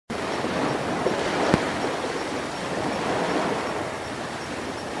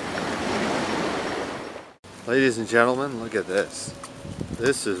Ladies and gentlemen, look at this.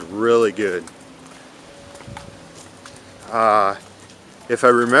 This is really good. If I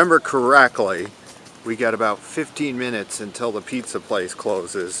remember correctly, we got about 15 minutes until the pizza place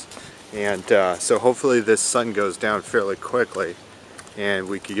closes. And so hopefully this sun goes down fairly quickly and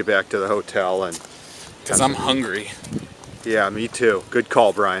we can get back to the hotel. And because I'm hungry. Yeah, me too. Good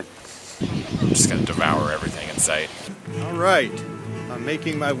call, Brian. I'm just gonna devour everything in sight. All right, I'm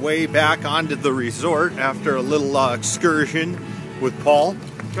making my way back onto the resort after a little excursion with Paul.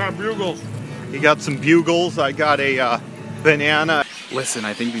 Got bugles. He got some bugles. I got a banana. Listen,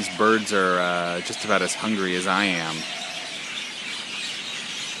 I think these birds are just about as hungry as I am.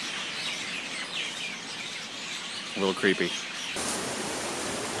 A little creepy.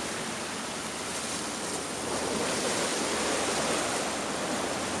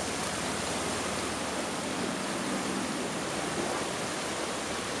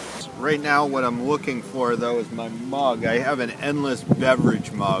 Right now what I'm looking for though is my mug. I have an endless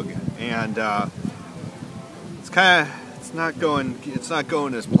beverage mug and it's not going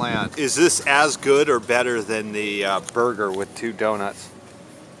as planned. Is this as good or better than the burger with 2 donuts?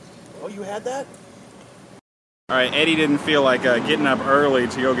 Oh, you had that? Alright, Eddie didn't feel like getting up early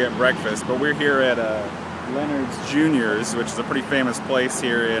to go get breakfast, but we're here at Leonard's Jr.'s, which is a pretty famous place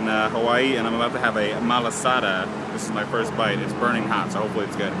here in Hawaii, and I'm about to have a malasada. This is my first bite. It's burning hot, so hopefully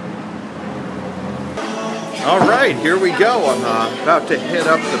it's good. Alright, here we go. I'm about to hit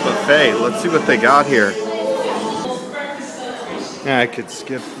up the buffet. Let's see what they got here. Yeah, I could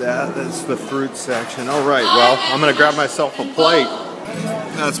skip that. That's the fruit section. Alright, well, I'm going to grab myself a plate.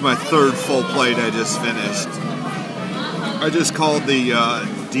 That's my 3rd full plate I just finished. I just called the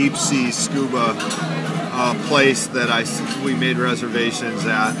Deep Sea Scuba place that we made reservations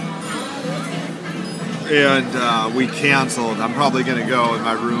at. And we canceled. I'm probably going to go in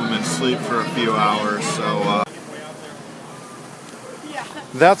my room and sleep for a few hours. So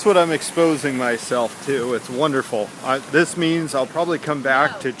that's what I'm exposing myself to. It's wonderful. This means I'll probably come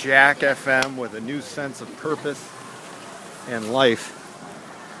back to Jack FM with a new sense of purpose and life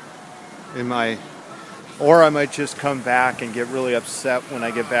in my, or I might just come back and get really upset when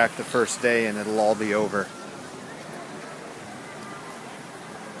I get back the first day and it'll all be over.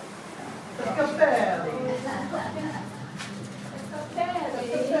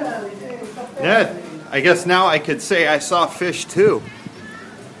 Ned, I guess now I could say I saw fish too.